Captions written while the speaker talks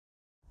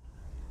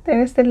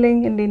ጤናስትልኝ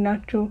እንዴት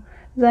ናችሁ?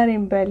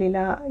 ዛሬም በሌላ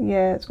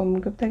የጾም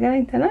ምግብ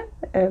ተገናኝተናል።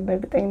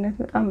 በእርግጠኝነት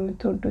በጣም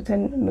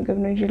የምትወዱትን ምግብ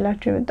ነው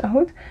ይዤላችሁ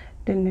የመጣሁት።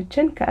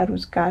 ድንችን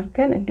ከሩዝ ጋር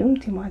አድርገን እንዲሁም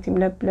ቲማቲም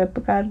ለብለብ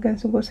ጋር አድርገን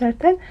ስጎ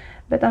ሰርተን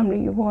በጣም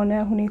ልዩ በሆነ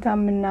ሁኔታ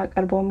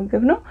የምናቀርበው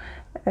ምግብ ነው።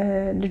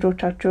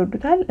 ልጆቻችሁ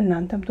ይወዱታል፣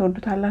 እናንተም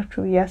ትወዱታላችሁ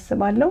ብዬ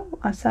አስባለሁ።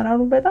 አሰራሩ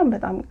በጣም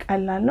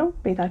ቀላል ነው።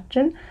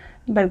 ቤታችን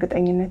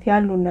በእርግጠኝነት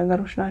ያሉን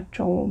ነገሮች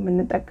ናቸው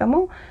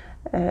የምንጠቀመው።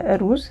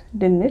 ሩዝ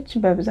ድንች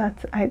በብዛት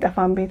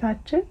አይጠፋም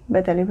ቤታችን።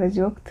 በተለይ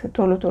በዚህ ወቅት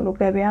ቶሎ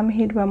ገበያ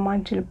መሄድ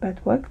በማንችልበት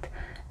ወቅት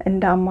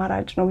እንደ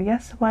አማራጭ ነው ብዬ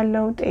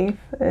አስባለሁ። ጤፍ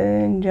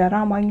እንጀራ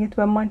ማግኘት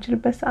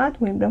በማንችልበት ሰዓት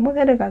ወይም ደግሞ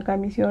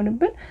ተደጋጋሚ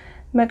ሲሆንብን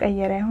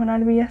መቀየሪያ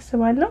ይሆናል ብዬ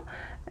አስባለሁ።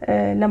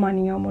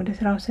 ለማንኛውም ወደ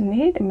ስራው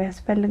ስንሄድ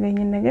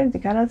የሚያስፈልገኝን ነገር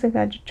እዚህ ጋር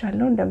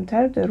አዘጋጅቻለሁ።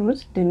 እንደምታዩት ሩዝ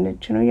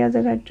ድንች ነው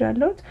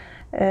ያዘጋጃለሁ።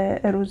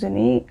 ሩዝ እኔ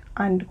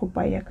 1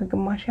 ኩባያ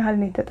ከግማሽ ያህል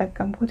ነው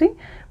የተጠቀምኩት።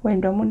 ወይም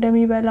ደግሞ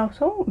እንደሚበላው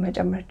ሰው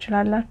መጨመር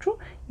ይችላልላችሁ።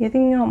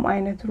 የትኛውም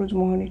አይነት ሩዝ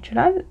መሆን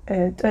ይችላል።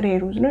 ጥሬ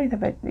ሩዝ ነው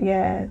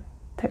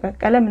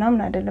የተቀቀለ ምናምን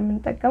አይደለም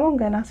እንጠቀመው፣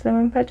 ገና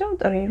ስለምንፈጨው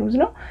ጥሬ ሩዝ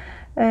ነው።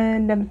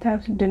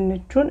 እንደምታዩት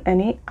ድንቹን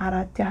እኔ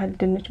 4 ያህል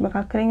ድንች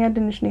መካከለኛ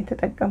ድንች ነው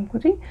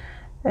የተጠቀምኩት።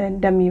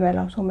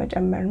 እንደሚበላው ሰው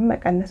መጨመርም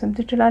መቀነስም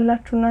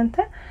ትችላላችሁ እናንተ።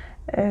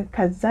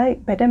 ከዛ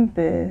በደንብ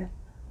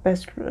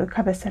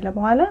ከበሰለ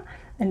በኋላ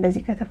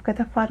እንደዚህ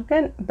ከተፍ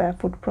አድርገን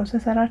በፉድ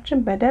ፕሮሰሰራችን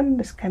በደንብ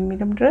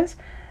እስከሚልም ድረስ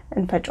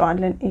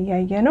እንፈጨዋለን።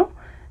 እያየነው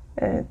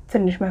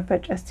ትንሽ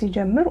መፈጨት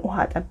ሲጀምር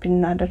ውሃ ጠብ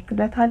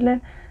እናደርግለታለን።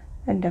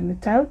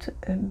 እንደምታዩት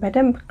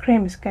በደንብ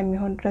ክሬም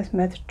እስከሚሆን ድረስ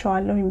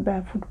መትቸዋለሁ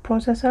በፉድ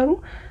ፕሮሰሰሩ።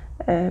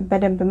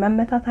 በደንብ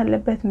መመታት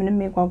አለበት። ምንም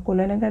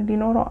የጓጎለ ነገር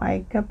ሊኖረው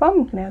አይገባም፣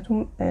 ምክንያቱም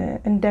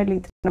እንደ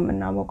ሊጥ ነው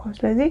የምናቦካው።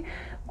 ስለዚህ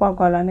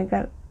ጓጓላ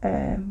ነገር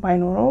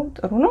ባይኖረው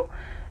ጥሩ ነው።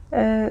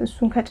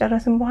 እሱን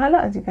ከጨረስን በኋላ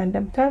እዚህ ጋር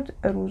እንደምታዩት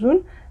ሩዙን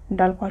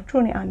እንዳልኳችሁ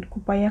እኔ 1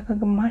 ኩባያ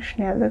ከግማሽ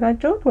ነው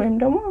ያዘጋጀሁት። ወይም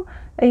ደግሞ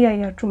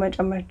እያያችሁ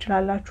መጨመር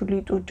ይችላልላችሁ።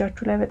 ሊጡ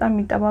እጃችሁ ላይ በጣም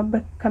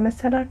የሚጠባበቅ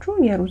ከመሰላችሁ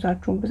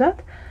የሩዛችሁን ብዛት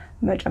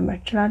መጨመር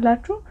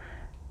ይችላልላችሁ።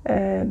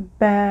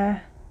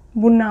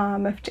 በቡና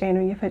መፍጫዬ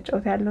ነው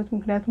እየፈጨሁት ያለሁት፣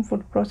 ምክንያቱም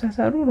ፉድ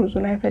ፕሮሰሰሩ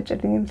ሩዙን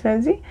አይፈጭልኝም።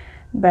 ስለዚህ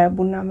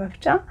በቡና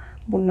መፍጫ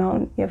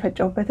ቡናውን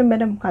የፈጨሁበትን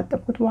በደንብ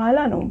ካጠብኩት በኋላ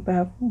ነው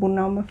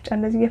በቡናው መፍጫ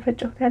እንደዚህ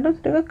እየፈጨሁት ያለሁት።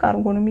 ድቅቅ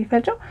አድርጎ ነው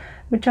የሚፈጨው።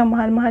 ብቻ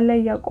መሃል ላይ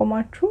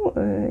ያቆማችሁ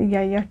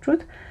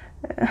እያያችሁት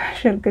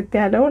ሽርግት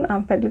ያለውን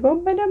አንፈልገው።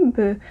 በደንብ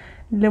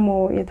ልሞ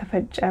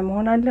የተፈጨ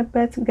መሆን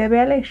አለበት።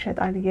 ገበያ ላይ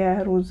ይሸጣል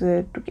የሩዝ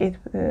ዱቄት፣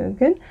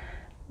 ግን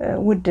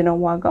ውድ ነው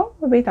ዋጋው።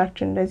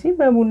 ቤታችን እንደዚህ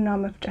በቡና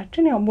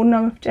መፍጫችን፣ ያው ቡና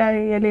መፍጫ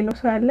የሌለው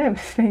ሰው ያለ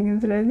አይመስለኝም።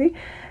 ስለዚህ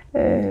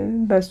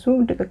በሱ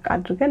ድቅቅ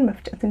አድርገን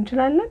መፍጨት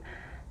እንችላለን።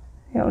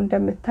 ያው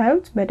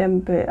እንደምታዩት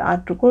በደንብ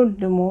አድርጎ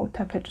ልሞ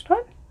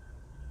ተፈጭቷል።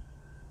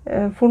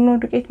 ፉርኖ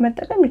ዱቄት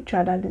መጠቀም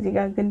ይቻላል። እዚህ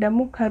ጋር ግን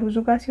ደግሞ ከሩዙ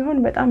ጋር ሲሆን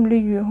በጣም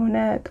ልዩ የሆነ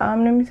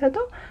ጣዕም ነው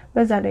የሚሰጠው።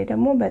 በዛ ላይ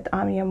ደግሞ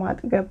በጣም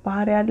የማጥገብ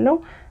ባህሪ ያለው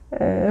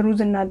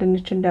ሩዝና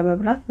ድንች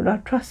እንደመብላት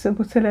ብላችሁ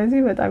አስቡት። ስለዚህ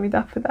በጣም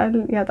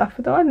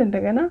ያጣፍጠዋል፣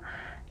 እንደገና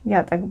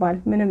ያጠግባል።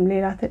 ምንም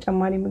ሌላ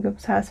ተጨማሪ ምግብ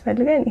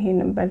ሳያስፈልገን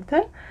ይሄንን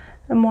በልተን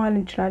መዋል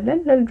እንችላለን።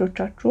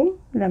 ለልጆቻችሁም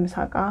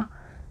ለምሳቃ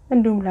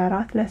እንዲሁም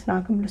ለራት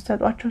ለስናክም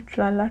ልትሰጧቸው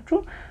ትችላላችሁ።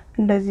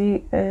 እንደዚህ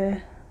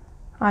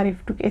አሪፍ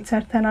ዱቄት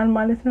ሰርተናል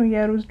ማለት ነው።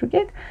 የሩዝ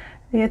ዱቄት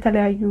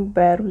የተለያዩ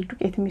በሩዝ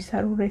ዱቄት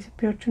የሚሰሩ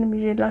ሬሲፒዎችንም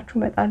ይዤላችሁ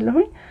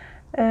መጣለሁኝ።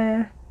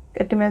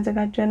 ቅድም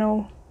ያዘጋጀነው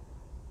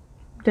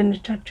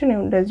ድንቻችን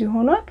ይኸው እንደዚህ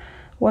ሆኗል።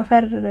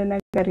 ወፈር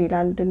ነገር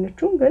ይላል ድንቹ፣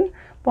 ግን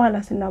በኋላ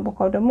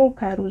ስናቦካው ደግሞ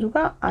ከሩዙ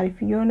ጋር አሪፍ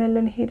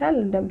እየሆነልን ይሄዳል።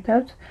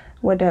 እንደምታዩት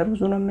ወደ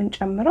ሩዙ ነው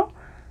የምንጨምረው፣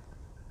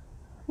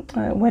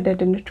 ወደ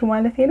ድንቹ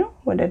ማለት ነው።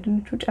 ወደ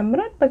ድንቹ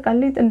ጨምረን በቃ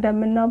ሊጥ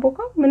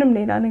እንደምናቦካው ምንም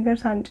ሌላ ነገር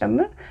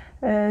ሳንጨምር።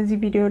 እዚህ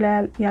ቪዲዮ ላይ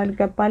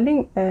ያልገባልኝ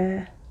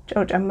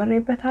ጨው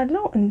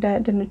ጨምሬበታለሁ። እንደ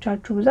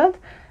ድንቻችሁ ብዛት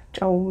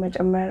ጨው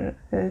መጨመር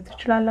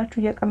ትችላላችሁ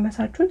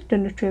እየቀመሳችሁት።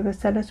 ድንቹ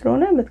የበሰለ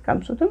ስለሆነ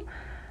ብትቀምሱትም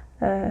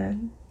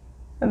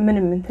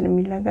ምንም እንትን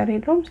የሚል ነገር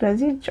የለውም።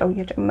 ስለዚህ ጨው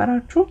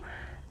እየጨመራችሁ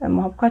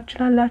ማብካት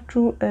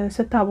ትችላላችሁ።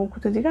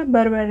 ስታቦኩት እዚህ ጋር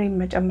በርበሬ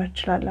መጨመር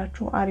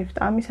ትችላላችሁ፣ አሪፍ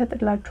ጣዕም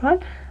ይሰጥላችኋል።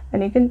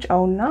 እኔ ግን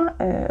ጨውና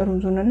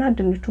ሩዙንና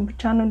ድንቹን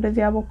ብቻ ነው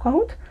እንደዚህ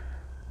ያቦካሁት።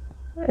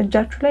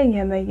 እጃችሁ ላይ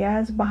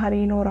የመያያዝ ባህሪ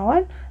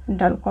ይኖረዋል።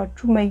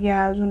 እንዳልኳችሁ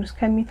መያያዙን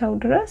እስከሚተው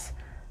ድረስ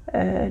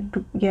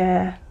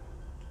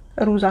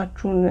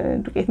የሩዛችሁን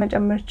ዱቄት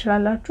መጨመር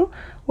ትችላላችሁ፣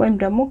 ወይም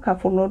ደግሞ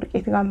ከፉርኖ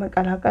ዱቄት ጋር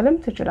መቀላቀልም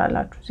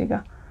ትችላላችሁ። እዚህ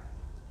ጋር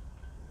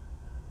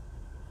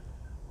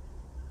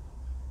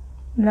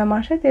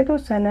ለማሸት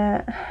የተወሰነ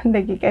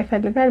ደቂቃ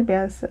ይፈልጋል።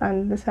 ቢያንስ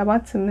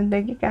 7-8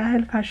 ደቂቃ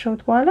ያህል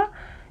ካሸውት በኋላ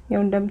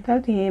ያው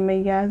እንደምታዩት ይሄ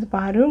መያያዝ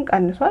ባህሪውን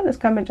ቀንሷል።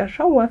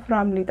 እስከመጨረሻው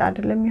ወፍራም ሊጥ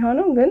አይደለም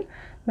የሚሆነው፣ ግን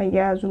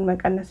መያያዙን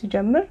መቀነስ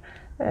ሲጀምር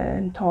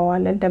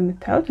እንተዋዋለን።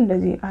 እንደምታዩት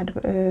እንደዚህ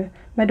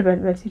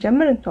መድበልበል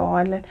ሲጀምር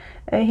እንተዋዋለን።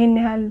 ይሄን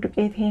ያህል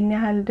ዱቄት ይሄን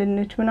ያህል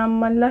ድንች ምናምን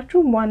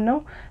ማላችሁ ዋናው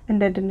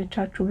እንደ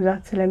ድንቻችሁ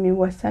ብዛት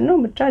ስለሚወሰን ነው።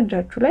 ብቻ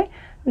እጃችሁ ላይ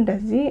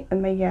እንደዚህ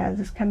መያያዝ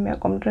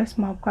እስከሚያቆም ድረስ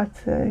ማብካት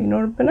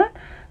ይኖርብናል።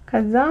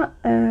 ከዛ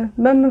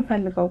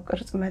በመንፈልገው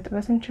ቅርጽ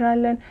መጥበስ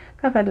እንችላለን።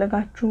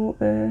 ከፈለጋችሁ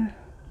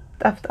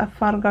ጠፍጠፍ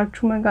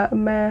አርጋችሁ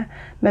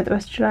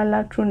መጥበስ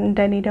ትችላላችሁ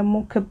እንደኔ ደግሞ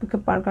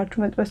ክብ አርጋችሁ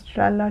መጥበስ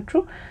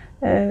ትችላላችሁ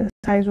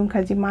ሳይዙን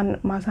ከዚህ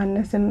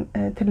ማሳነስም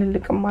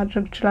ትልልቅም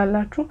ማድረግ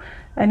ትችላላችሁ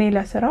እኔ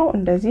ለስራው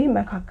እንደዚህ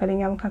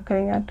መካከለኛ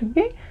አድርጌ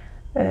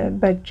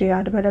በእጄ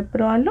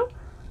አድበለብለዋለሁ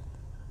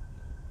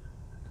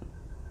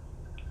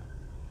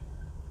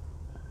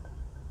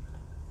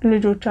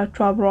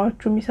ልጆቻችሁ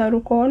አብረዋችሁ የሚሰሩ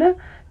ከሆነ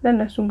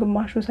ለነሱን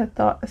ግማሹ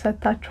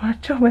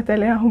ሰጣችኋቸው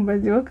በተለይ አሁን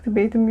በዚህ ወቅት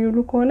ቤት የሚውሉ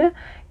ከሆነ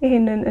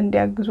ይሄንን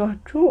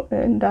እንዲያግዟችሁ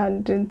እንደ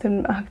አንድ እንትን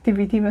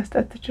አክቲቪቲ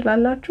መስጠት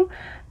ትችላላችሁ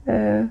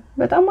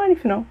በጣም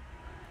አሪፍ ነው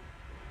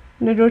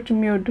ልጆች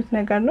የሚወዱት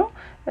ነገር ነው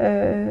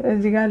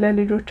እዚህ ጋር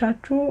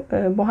ለልጆቻችሁ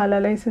በኋላ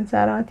ላይ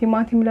ስንሰራ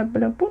ቲማቲም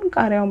ለብለቡን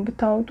ቃሪያውን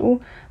ብታወጡ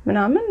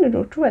ምናምን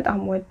ልጆቹ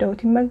በጣም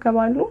ወደውት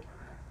ይመገባሉ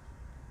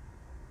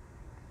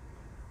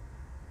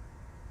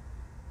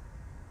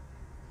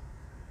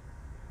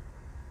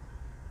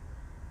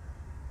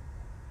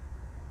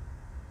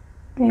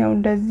ያው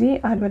እንደዚህ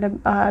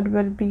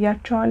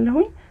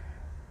አድበልብያቸዋለሁኝ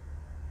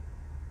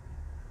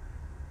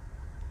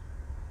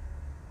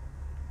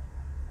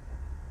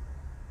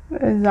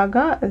እዛጋ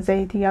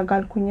ዘይት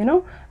ያጋልኩኝ ነው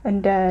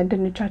እንደ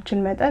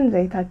ድንቻችን መጠን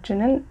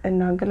ዘይታችንን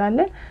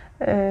እናግላለን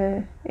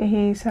ይሄ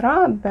ስራ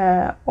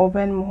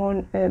በኦቨን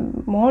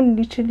መሆን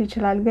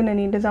ይችላል ግን እኔ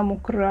እንደዛ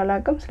ሞክሬው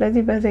አላቅም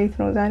ስለዚህ በዘይት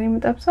ነው ዛሬ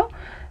የምጠብሰው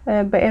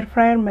በኤር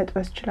ፍራየር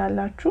መጥበስ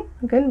ይችላልላችሁ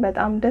ግን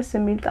በጣም ደስ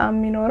የሚል ጣዕም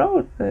የሚኖረው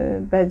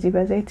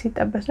በዘይት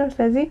ሲጠበስ ነው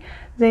ስለዚህ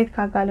ዘይት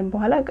ካጋልን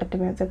በኋላ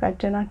ቀድም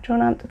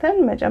ያዘጋጀናቸውን አምጥተን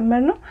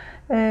መጨመር ነው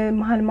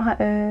መሃል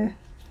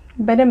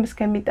በደንብ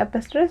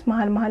እስከሚጠበስ ድረስ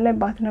መሃል ላይ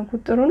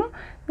ባትነኩት ጥሩ ነው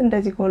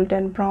እንደዚህ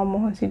ጎልደን ብራውን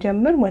መሆን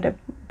ሲጀምር ወደ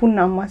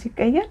ቡናማ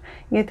ሲቀየር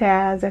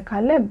የተያያዘ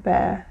ካለ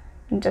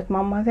በእንጨት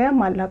ማማሰያ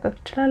ማላቀቅ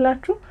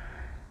ይችላልላችሁ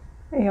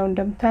ያው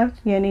እንደምታዩት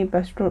የኔ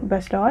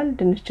በስለዋል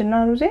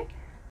ድንችና ሩዜ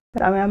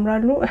በጣም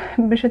ያምራሉ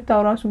በሽታው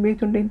ራሱ ቤቱ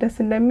እንዴት ደስ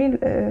እንደሚል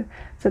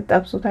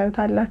ስጠብሱ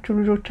ታዩታላችሁ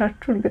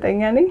ልጆቻችሁ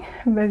እርግጠኛ ነኝ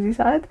በዚህ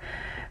ሰዓት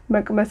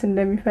መቅመስ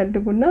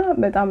እንደሚፈልጉና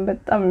በጣም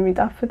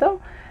የሚጣፍጠው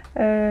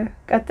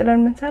ቀጥለን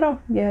ምን ሰራው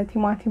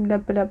የቲማቲም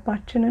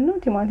ለብለባችን ነው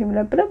ቲማቲም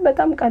ለብለብ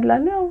በጣም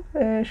ቀላል ነው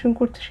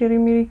ሽንኩርት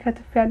ሽሪሚሪ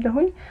ከተፍ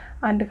ያለሁኝ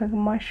አንድ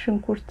ከግማሽ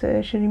ሽንኩርት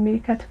ሽሪሚሪ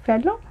ከተፍ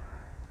ያለው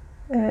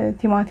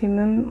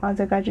ቲማቲምም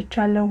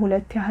አዘጋጅቻለሁ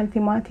ሁለት ያህል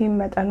ቲማቲም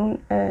መጠኑን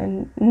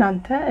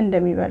እናንተ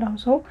እንደሚበላው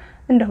ሰው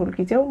እንደ ሁሉ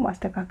ጊዜው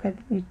ማስተካከል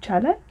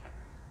ይቻላል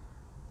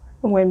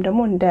ወይም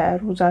ደግሞ እንደ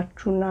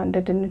ሩዛችሁና እንደ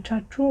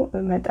ድንቻችሁ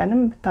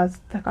መጠንም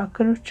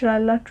ብታስተካክሉ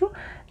ይችላልላችሁ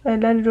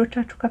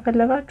ለልጆቻችሁ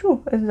ከፈለጋችሁ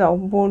እዛው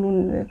ቦሉን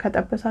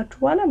ከጠበሳችሁ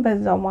በኋላ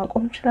በዛው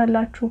ማቆም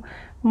ይችላልላችሁ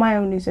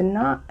ማዮኒዝና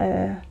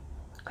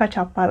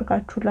ካቻፕ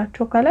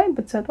አርጋችሁላቸው ከላይ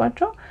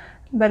ብትሰጧቸው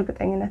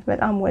በእርግጠኝነት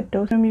በጣም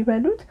ወደው ነው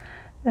የሚበሉት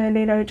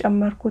ሌላው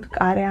የጨመርኩት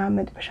ቃሪያ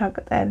መጥበሻ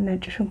ቅጠል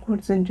ነጭ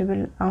ሽንኩርት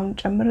ዝንጅብል አሁን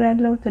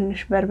ጨምሬያለሁ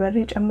ትንሽ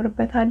በርበሬ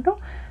ጨምርበታለሁ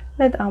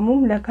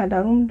ለጣሙም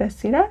ለከለሩም ደስ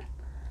ይላል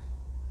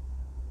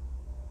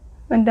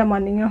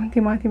እንደማንኛውም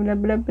ቲማቲም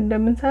ለብለብ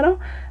እንደምንሰራው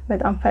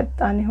በጣም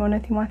ፈጣን የሆነ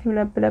ቲማቲም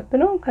ለብለብ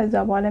ነው ከዛ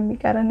በኋላ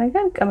የሚቀረ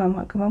ነገር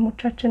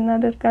ቅመሞቻችንን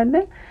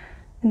እናደርጋለን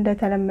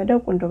እንደተለመደው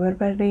ቁንዶ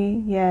በርበሬ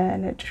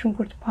የነጭ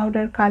ሽንኩርት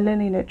ፓውደር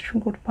ካለን የነጭ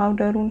ሽንኩርት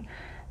ፓውደሩን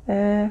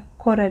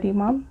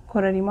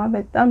ኮረሪማ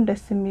በጣም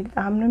ደስ የሚል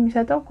ጣዕም ነው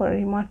የሚሰጠው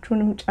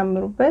ኮረሪማችሁንም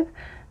ጨምሩበት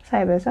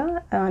ሳይበዛ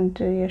አንድ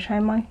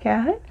የሻይ ማንኪያ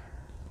ያህል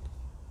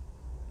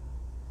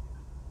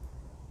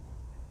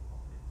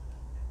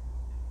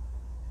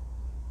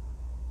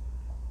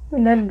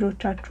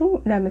ለልጆቻችሁ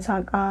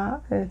ለምሳቃ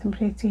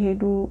ትምፕሌት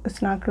ሲሄዱ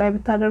ስናክ ላይ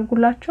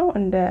ብታደርጉላቸው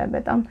እንደ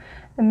በጣም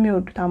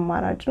የሚወዱት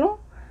አማራጭ ነው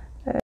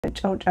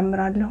ጨው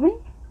ጨምራለሁኝ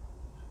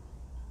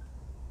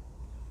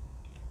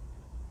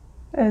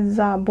እዛ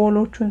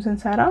ቦሎቹን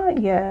ስንሰራ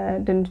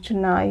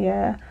የድንችና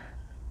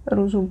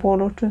የሩዙ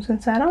ቦሎቹን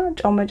ስንሰራ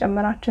ጨው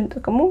መጨመራችን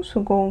ጥቅሙ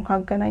ስጎውን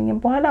ካገናኘን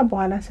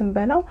በኋላ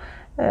ስንበላው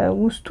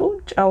ውስጡ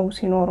ጨው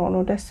ሲኖረው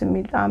ነው ደስ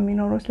የሚል ጣዕም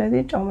የሚኖረው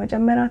ስለዚህ ጨው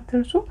መጨመር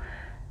አትርሱ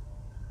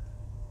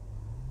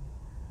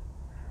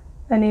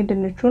እኔ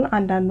ድንቹን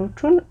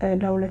አንዳንዶቹን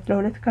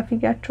ለሁለት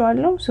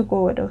ከፍያቸዋለሁ ስጎ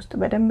ወደ ውስጥ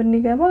በደንብ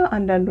እንዲገባ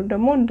አንዳንዱን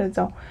ደግሞ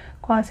እንደዛው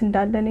ኳስ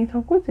እንዳለን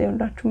የተውኩት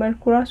ይኸውላችሁ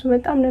መልኩ ራሱ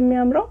በጣም ነው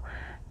የሚያምረው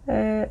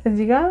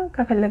እዚህ ጋር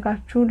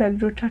ከፈለጋችሁ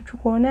ለልጆቻችሁ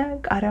ከሆነ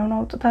ቃሪያውን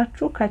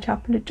አውጥታችሁ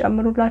ካቻፕ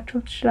ልጨምሩላችሁ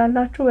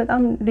ትችላላችሁ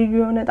በጣም ልዩ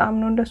የሆነ ጣዕም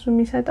ነው እንደሱ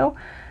የሚሰጠው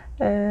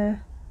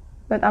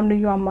በጣም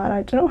ልዩ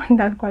አማራጭ ነው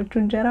እንዳልኳችሁ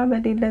እንጀራ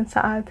በሌለን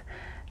ሰዓት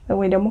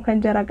ወይ ደግሞ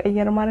ከእንጀራ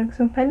ቀየር ማድረግ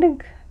ስንፈልግ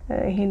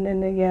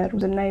ይሄንን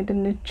የሩዝና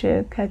የድንች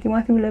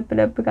ከቲማቲም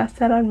ለብለብ ጋር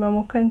አሰራር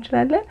መሞከር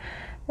እንችላለን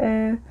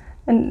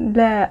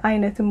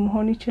ለአይነትም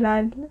መሆን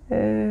ይችላል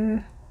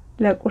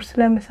ለቁርስ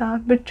ለምሳ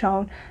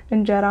ብቻውን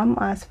እንጀራም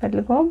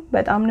አያስፈልገውም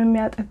በጣም ነው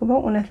የሚያጠግበው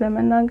እውነት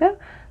ለመናገር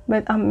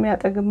በጣም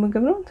የሚያጠግብ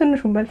ምግብ ነው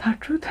ትንሹን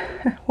በልታችሁት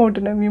ሆድ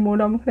ነው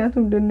የሚሞላው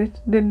ምክንያቱም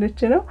ድንች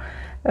ነው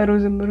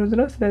ሩዝም ሩዝ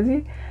ነው ስለዚህ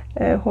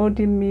ሆድ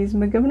የሚይዝ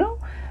ምግብ ነው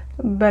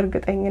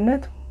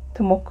በእርግጠኝነት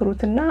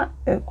ተሞክሩትና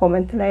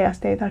ኮሜንት ላይ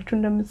አስተያየታችሁን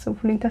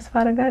እንደምትጽፉልኝ ተስፋ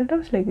አደርጋለሁ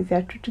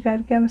ስለጊዜያችሁ እጅግ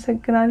አድርጌ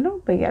አመሰግናለሁ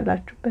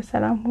በእያላችሁበት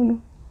ሰላም ሁኑ